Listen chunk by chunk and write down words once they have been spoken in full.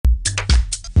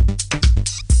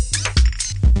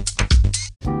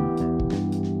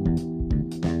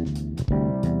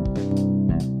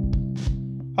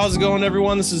How's it going,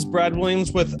 everyone? This is Brad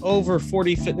Williams with Over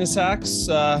 40 Fitness Hacks.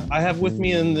 I have with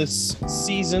me in this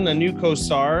season a new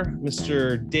co-star,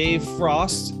 Mr. Dave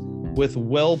Frost with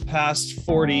Well Past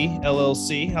 40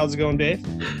 LLC. How's it going, Dave?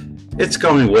 It's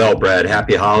going well, Brad.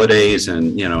 Happy holidays.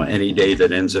 And, any day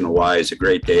that ends in a Y is a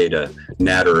great day to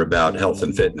natter about health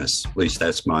and fitness. At least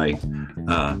that's my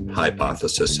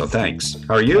hypothesis. So thanks.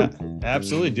 How are you?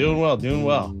 Absolutely. Doing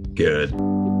well. Good.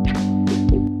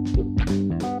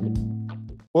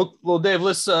 Well, Dave,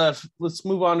 let's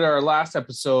move on to our last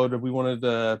episode. We wanted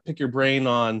to pick your brain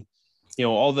on,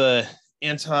 all the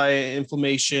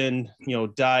anti-inflammation,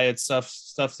 diet stuff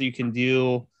that you can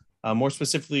do. More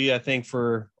specifically, I think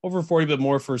for over 40, but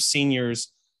more for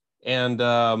seniors, and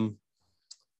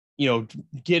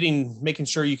making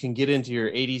sure you can get into your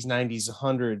 80s, 90s,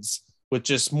 100s with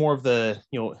just more of the,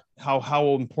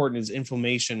 how important is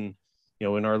inflammation,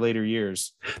 in our later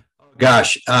years.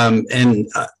 Gosh,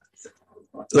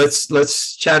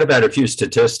 let's chat about a few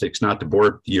statistics, not to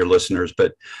bore your listeners,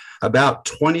 but about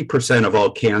 20% of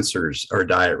all cancers are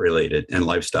diet related and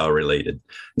lifestyle related.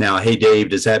 Now, hey, Dave,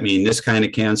 does that mean this kind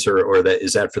of cancer, or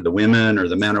is that for the women or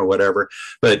the men or whatever?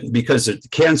 But because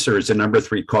cancer is the number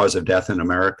 3 cause of death in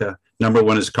America. Number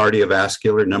 1 is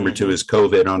cardiovascular. Number 2 is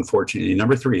COVID, unfortunately.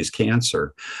 Number 3 is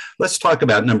cancer. Let's talk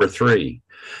about number 3.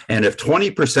 And if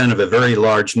 20% of a very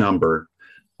large number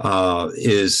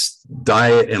is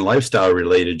diet and lifestyle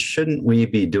related, shouldn't we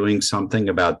be doing something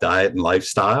about diet and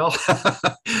lifestyle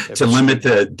to limit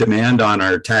the demand on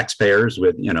our taxpayers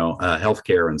with,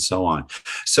 healthcare and so on?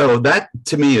 So that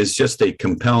to me is just a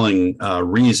compelling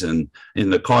reason in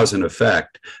the cause and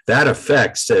effect. That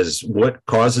effect says what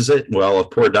causes it? Well, if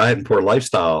poor diet and poor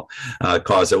lifestyle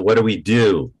cause it, what do we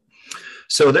do?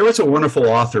 So there was a wonderful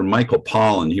author, Michael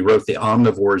Pollan. He wrote The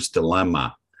Omnivore's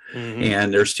Dilemma. Mm-hmm.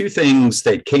 And there's 2 things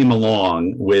that came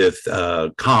along with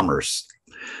commerce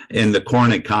in the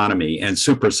corn economy and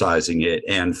supersizing it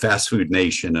and fast food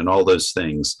nation and all those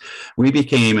things. We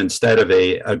became, instead of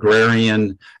a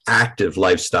agrarian active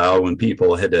lifestyle when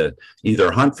people had to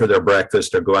either hunt for their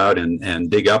breakfast or go out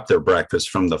and dig up their breakfast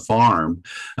from the farm,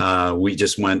 we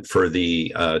just went for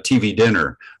the TV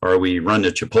dinner, or we run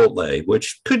to Chipotle,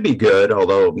 which could be good,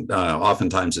 although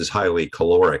oftentimes is highly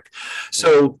caloric.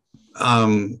 So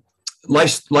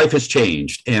life has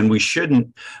changed, and we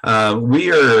shouldn't.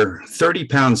 We are 30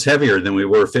 pounds heavier than we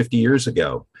were 50 years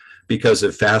ago because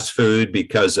of fast food,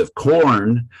 because of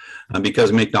corn, because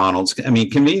of McDonald's. I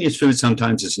mean, convenience food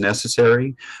sometimes is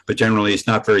necessary, but generally it's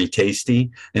not very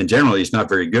tasty, and generally it's not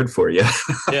very good for you.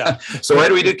 Yeah. So why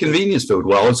do we do convenience food?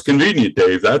 Well, it's convenient,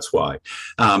 Dave. That's why.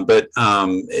 But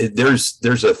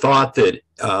there's a thought that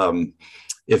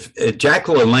if Jack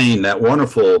LaLanne, that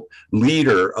wonderful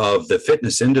leader of the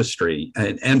fitness industry,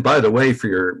 and by the way, for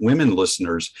your women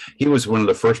listeners, he was one of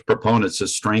the first proponents of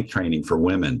strength training for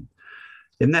women.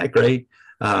 Isn't that great?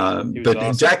 But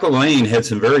awesome. Jack LaLanne had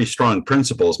some very strong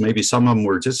principles. Maybe some of them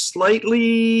were just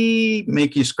slightly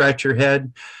make you scratch your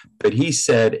head. But he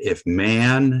said, if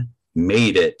man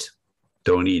made it,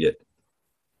 don't eat it.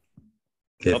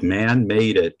 If man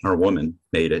made it, or woman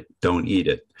made it, don't eat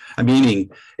it.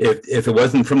 Meaning, if it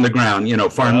wasn't from the ground,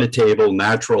 farm to table,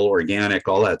 natural, organic,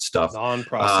 all that stuff.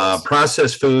 Non-processed.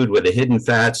 Processed food with the hidden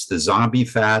fats, the zombie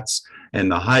fats,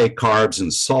 and the high carbs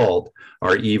and salt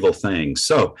are evil things.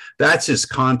 So that's his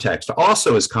context.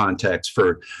 Also his context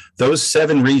for those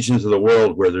 7 regions of the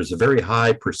world where there's a very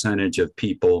high percentage of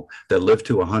people that live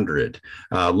to 100.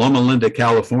 Loma Linda,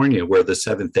 California, where the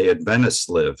Seventh-day Adventists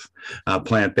live.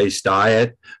 Plant-based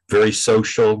diet, very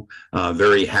social,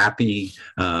 very happy.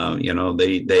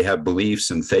 They have beliefs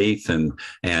and faith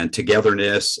and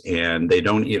togetherness, and they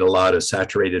don't eat a lot of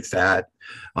saturated fat.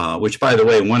 Which, by the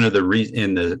way, one of the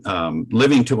in the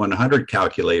Living to 100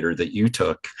 calculator that you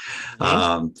took,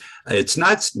 it's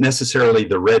not necessarily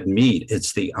the red meat,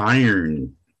 it's the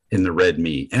iron in the red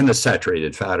meat and the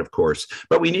saturated fat, of course,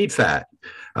 but we need fat.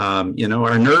 Our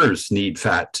nerves need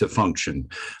fat to function.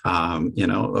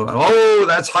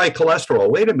 That's high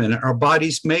cholesterol. Wait a minute, our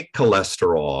bodies make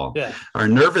cholesterol. Yeah. Our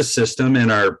nervous system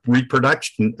and our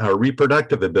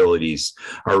reproductive abilities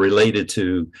are related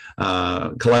to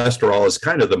cholesterol as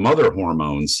kind of the mother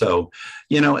hormone. So,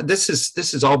 this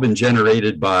has all been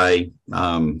generated by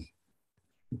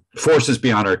forces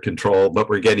beyond our control, but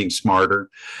we're getting smarter.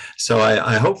 So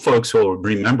I hope folks will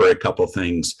remember a couple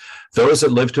things. Those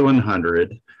that live to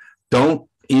 100 don't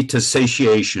eat to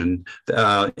satiation.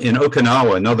 In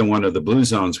Okinawa, another one of the blue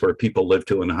zones where people live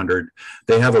to 100,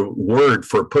 they have a word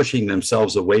for pushing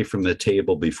themselves away from the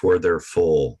table before they're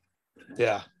full.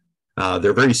 Yeah.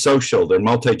 They're very social. They're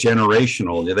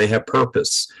multi-generational. They have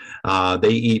purpose. They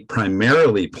eat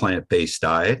primarily plant-based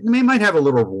diet. And they might have a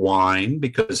little wine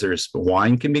because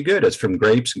wine can be good. It's from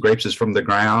grapes, and grapes is from the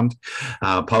ground.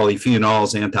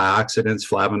 Polyphenols, antioxidants,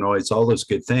 flavonoids, all those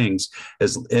good things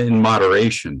as in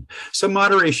moderation. So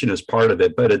moderation is part of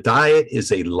it, but a diet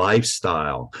is a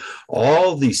lifestyle.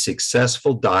 All these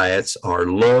successful diets are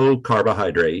low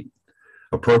carbohydrate,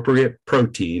 appropriate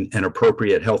protein, and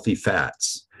appropriate healthy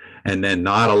fats. And then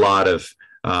not a lot of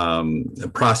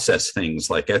processed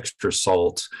things like extra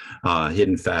salt,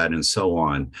 hidden fat, and so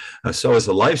on. So as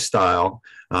a lifestyle,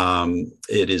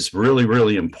 it is really,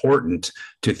 really important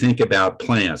to think about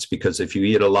plants, because if you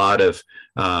eat a lot of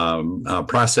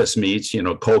processed meats,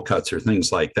 cold cuts or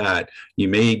things like that, you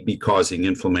may be causing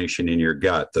inflammation in your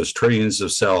gut. Those trillions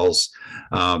of cells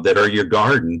that are your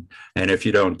garden. And if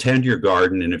you don't tend your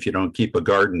garden, and if you don't keep a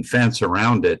garden fence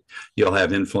around it, you'll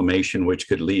have inflammation, which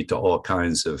could lead to all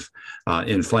kinds of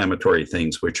inflammatory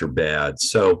things, which are bad.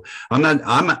 So I'm an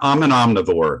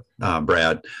omnivore,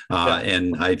 Brad,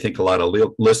 and I think a lot of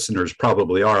listeners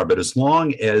probably are. But as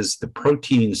long as the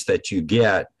proteins that you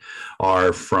get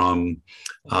are from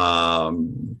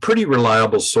pretty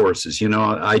reliable sources,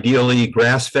 ideally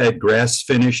grass-fed,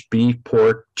 grass-finished beef,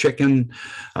 pork, chicken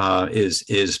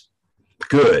is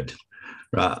good.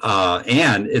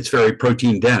 And it's very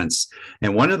protein dense.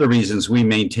 And one of the reasons we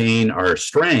maintain our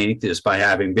strength is by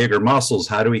having bigger muscles.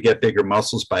 How do we get bigger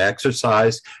muscles? By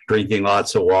exercise, drinking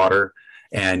lots of water,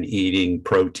 and eating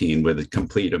protein with a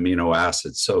complete amino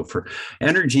acids. So for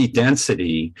energy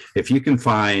density, if you can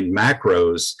find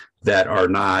macros that are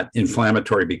not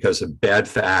inflammatory because of bad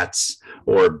fats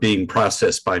or being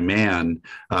processed by man,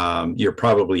 you're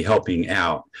probably helping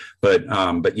out. But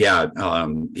yeah,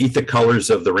 eat the colors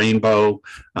of the rainbow,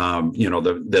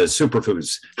 the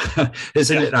superfoods.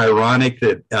 Isn't it ironic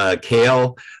that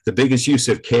kale, the biggest use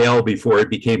of kale before it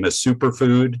became a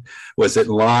superfood, was it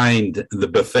lined the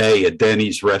buffet at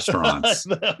Denny's restaurants?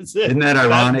 Isn't that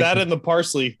ironic? That and the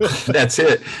parsley. That's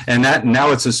it. And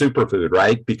now it's a superfood,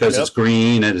 right? Because it's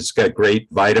green and it's got great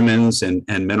vitamins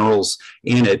and minerals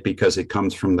in it because it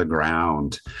comes from the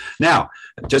ground. Now,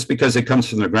 just because it comes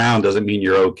from the ground doesn't mean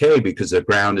you're okay, because the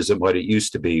ground isn't what it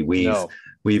used to be.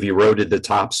 We've eroded the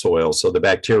topsoil, so the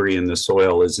bacteria in the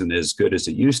soil isn't as good as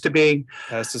it used to be.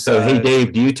 So, hey,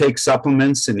 Dave, do you take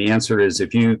supplements? And the answer is,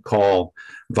 if you call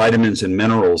vitamins and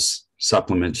minerals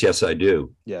supplements, yes, I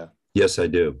do. Yeah. Yes, I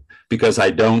do. Because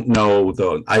I don't know,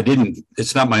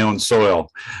 it's not my own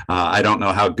soil. I don't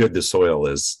know how good the soil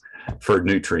is for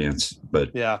nutrients,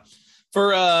 but yeah,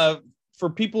 for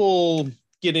people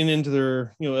getting into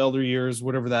their, elder years,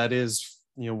 whatever that is,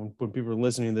 when people are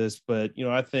listening to this, but,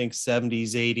 I think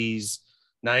 70s, 80s,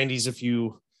 90s, if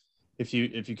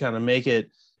you kind of make it,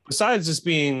 besides just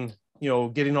being,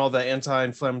 getting all the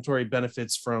anti-inflammatory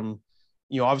benefits from,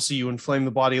 obviously you inflame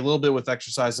the body a little bit with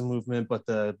exercise and movement, but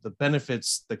the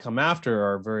benefits that come after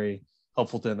are very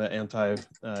helpful to the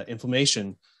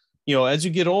anti-inflammation. As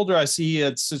you get older, I see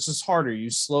it's just harder. You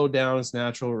slow down, it's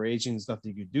natural, or aging, there's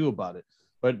nothing you can do about it.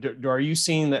 But are you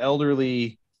seeing the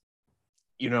elderly,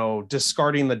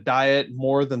 discarding the diet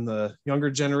more than the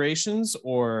younger generations,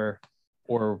 or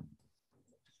everyone's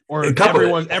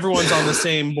on the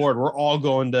same board? We're all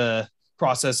going to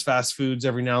processed fast foods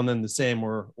every now and then the same,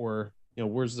 or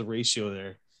where's the ratio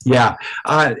there? Yeah.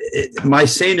 My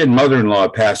sainted mother-in-law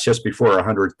passed just before her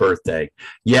 100th birthday.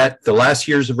 Yet the last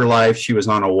years of her life, she was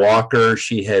on a walker.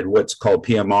 She had what's called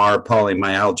PMR,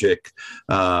 polymyalgic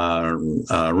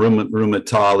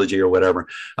rheumatology or whatever.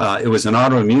 It was an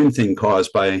autoimmune thing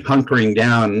caused by hunkering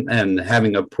down and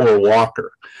having a poor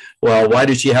walker. Well, why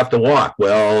did she have to walk?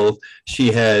 Well,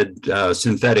 she had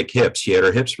synthetic hips. She had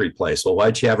her hips replaced. Well,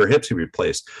 why'd she have her hips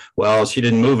replaced? Well, she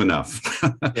didn't move enough.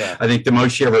 Yeah. I think the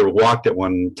most she ever walked at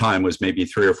one time was maybe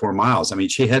 3 or 4 miles. I mean,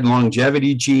 she had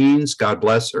longevity genes, God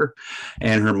bless her,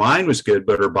 and her mind was good,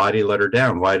 but her body let her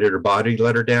down. Why did her body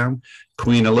let her down?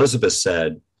 Queen Elizabeth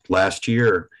said last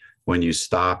year, when you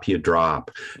stop, you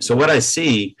drop. So what I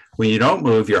see, when you don't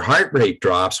move, your heart rate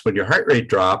drops. When your heart rate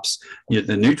drops,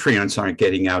 the nutrients aren't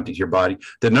getting out to your body.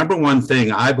 The number one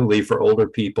thing I believe for older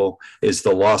people is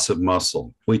the loss of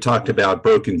muscle. We talked about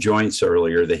broken joints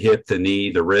earlier, the hip, the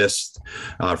knee, the wrist,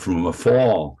 from a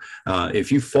fall.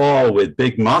 If you fall with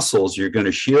big muscles, you're going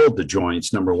to shield the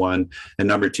joints, number one. And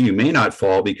number two, you may not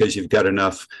fall because you've got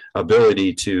enough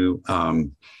ability to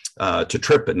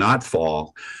trip but not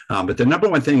fall. But the number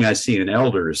one thing I see in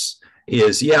elders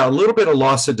is, a little bit of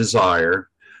loss of desire,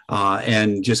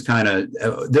 and just kind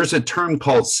of, there's a term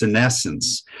called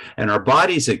senescence, and our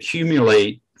bodies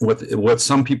accumulate what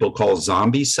some people call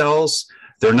zombie cells.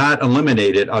 they're not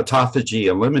eliminated, autophagy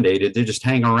eliminated. They just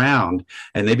hang around,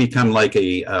 and they become like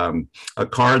a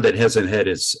car that hasn't had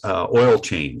its oil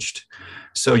changed.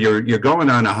 So you're going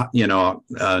on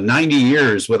 90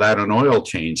 years without an oil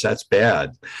change. That's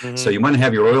bad. Mm-hmm. So you want to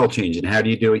have your oil change. And how do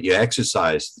you do it? You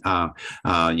exercise.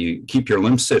 You keep your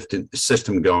lymph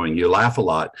system going. You laugh a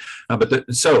lot.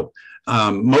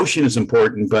 Motion is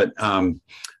important, but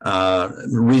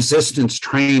resistance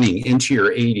training into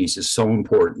your 80s is so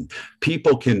important.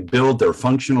 People can build their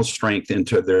functional strength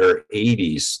into their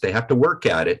 80s. They have to work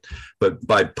at it, but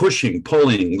by pushing,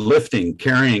 pulling, lifting,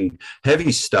 carrying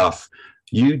heavy stuff,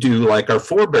 you do like our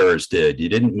forebears did. You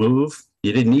didn't move,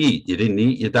 you didn't eat,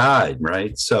 you died,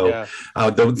 right? So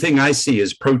the thing I see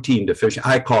is protein deficient.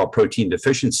 I call it protein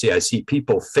deficiency. I see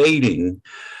people fading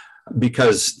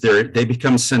because they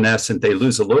become senescent. They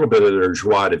lose a little bit of their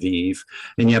joie de vivre.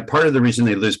 And yet part of the reason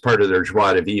they lose part of their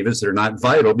joie de vivre is they're not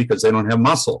vital because they don't have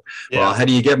muscle. Yeah. Well, how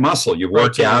do you get muscle? You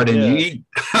work out and you eat.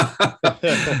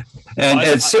 And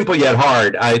it's simple yet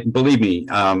hard. Believe me,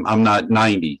 I'm not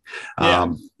 90.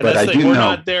 But I do know. We're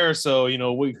not there. So,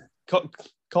 we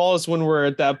call us when we're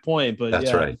at that point. But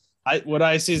that's right. What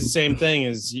I see is the same thing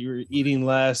is you're eating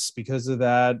less because of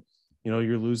that.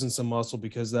 You're losing some muscle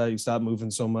because of that. You stop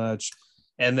moving so much.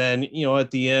 And then,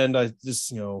 at the end, I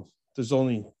just, there's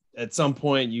only at some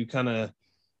point you kind of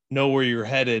know where you're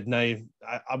headed. And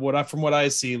from what I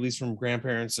see, at least from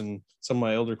grandparents and some of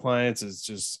my older clients, is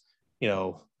just,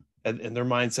 and their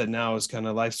mindset now is kind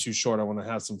of life's too short. I want to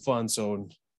have some fun. So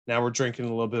now we're drinking a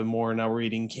little bit more. Now we're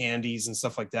eating candies and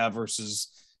stuff like that versus,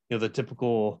 the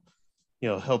typical,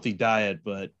 healthy diet.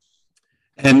 But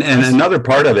And another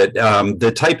part of it,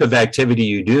 the type of activity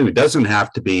you do doesn't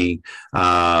have to be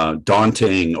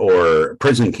daunting or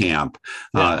prison camp.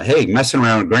 Hey, messing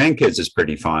around with grandkids is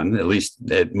pretty fun. At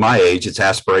least at my age, it's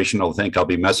aspirational to think I'll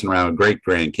be messing around with great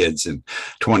grandkids in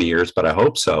 20 years, but I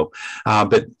hope so.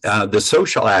 But the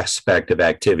social aspect of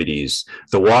activities,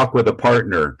 the walk with a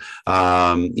partner,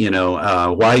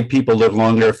 why people live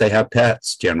longer if they have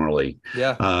pets generally.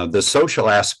 The social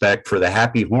aspect for the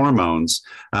happy hormones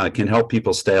can help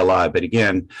people stay alive. But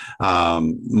again,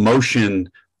 motion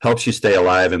helps you stay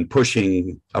alive, and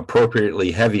pushing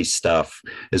appropriately heavy stuff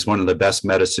is one of the best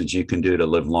medicines you can do to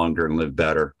live longer and live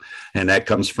better. And that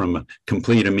comes from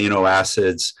complete amino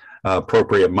acids,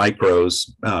 appropriate micros,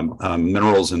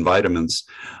 minerals and vitamins,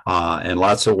 and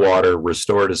lots of water,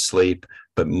 restorative sleep,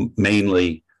 but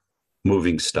mainly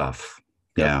moving stuff.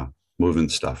 Moving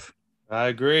stuff. I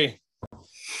agree.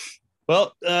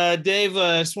 Well, Dave,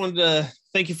 I just wanted to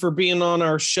thank you for being on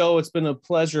our show. It's been a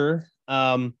pleasure.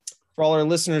 For all our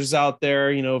listeners out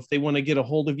there, if they want to get a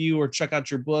hold of you or check out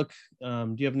your book,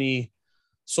 do you have any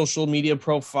social media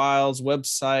profiles,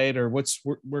 website, or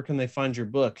where can they find your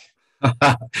book?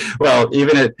 Well,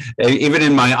 even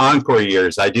in my encore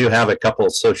years, I do have a couple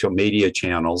of social media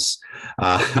channels.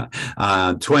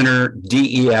 Twitter,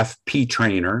 DEF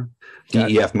Trainer.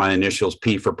 DEF, my initials,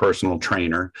 P for personal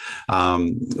trainer.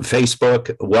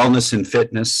 Facebook, Wellness and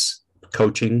Fitness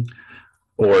Coaching,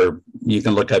 or you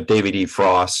can look up David E.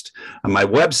 Frost. My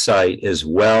website is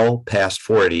Well Past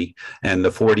 40, and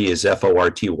the 40 is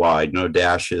FORTY, no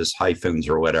dashes, hyphens,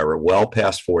 or whatever. Well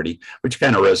Past 40, which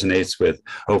kind of resonates with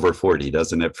over 40,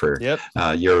 doesn't it, for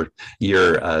your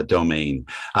domain?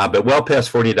 But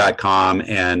wellpast40.com,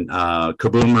 and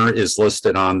Kaboomer is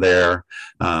listed on there.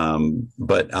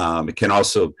 But it can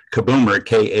also, Kaboomer,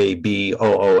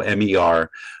 KABOOMER,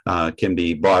 can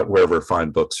be bought wherever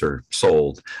fine books are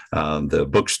sold.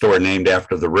 The bookstore named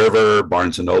after the river,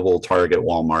 Barnes & Noble, Target,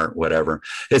 Walmart, whatever.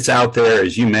 It's out there,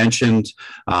 as you mentioned,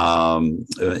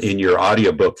 in your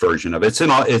audiobook version of it.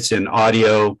 It's in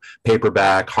audio,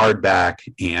 paperback, hardback,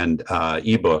 and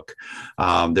ebook.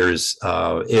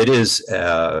 It is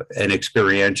an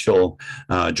experiential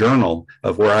journal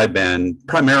of where I've been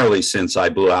primarily since I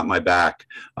blew out my back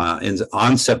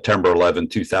on September 11,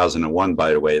 2001,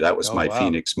 by the way. That was my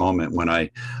Phoenix moment when I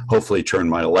hopefully turned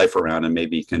my life around and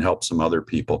maybe can help some other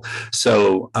people.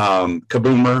 So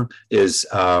Kaboomer is,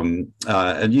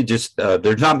 and you just,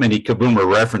 there's not many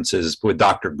Kaboomer references with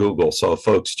Dr. Google. So if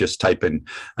folks just type in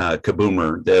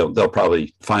Kaboomer, they'll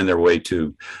probably find their way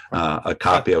to a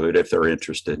copy of it if they're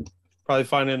interested. Probably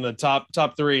find it in the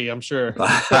top three, I'm sure.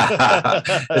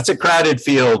 It's a crowded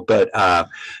field, but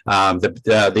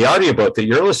the audiobook that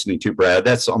you're listening to, Brad,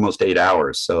 that's almost 8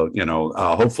 hours. So,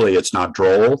 hopefully it's not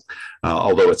droll,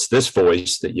 although it's this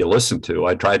voice that you listen to.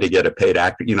 I tried to get a paid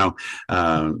actor.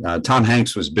 Tom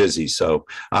Hanks was busy, so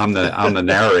I'm the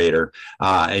narrator,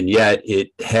 and yet it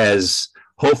has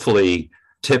hopefully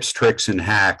tips, tricks, and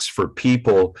hacks for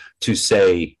people to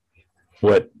say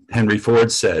what Henry Ford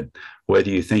said. whether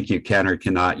you think you can or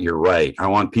cannot, you're right. I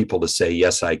want people to say,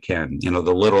 yes, I can. The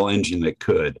little engine that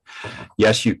could.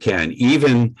 Yes, you can.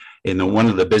 Even in one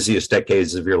of the busiest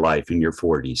decades of your life, in your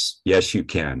 40s. Yes, you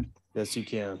can. Yes, you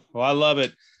can. Well, I love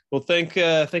it. Well, thank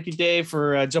you, Dave,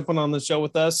 for jumping on the show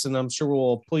with us, and I'm sure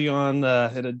we'll pull you on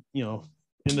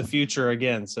in the future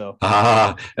again. So,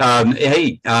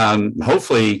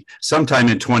 hopefully sometime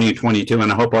in 2022,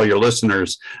 and I hope all your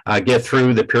listeners get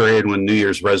through the period when New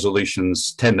Year's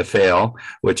resolutions tend to fail,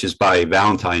 which is by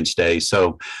Valentine's Day.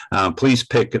 So please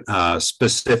pick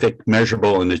specific,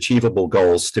 measurable, and achievable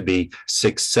goals to be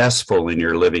successful in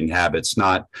your living habits,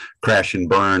 not crash and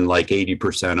burn like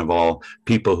 80% of all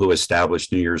people who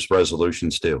establish New Year's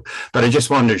resolutions do. But I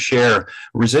just wanted to share,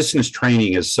 resistance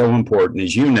training is so important,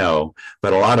 as you know,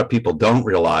 but a lot of people don't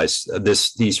realize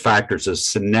these factors of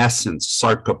senescence,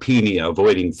 sarcopenia,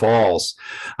 avoiding falls.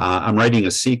 I'm writing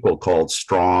a sequel called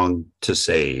Strong to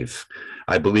Save.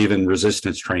 I believe in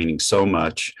resistance training so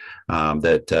much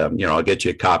that I'll get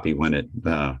you a copy when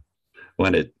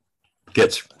it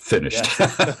gets finished.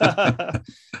 Yeah.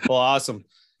 Well, awesome.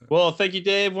 Well, thank you,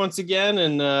 Dave, once again.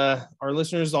 And our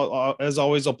listeners, as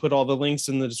always, I'll put all the links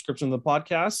in the description of the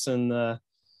podcast,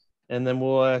 and then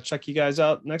we'll check you guys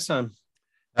out next time.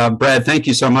 Brad, thank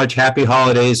you so much. Happy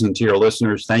holidays. And to your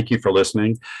listeners, thank you for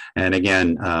listening. And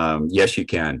again, yes, you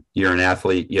can. You're an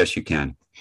athlete. Yes, you can.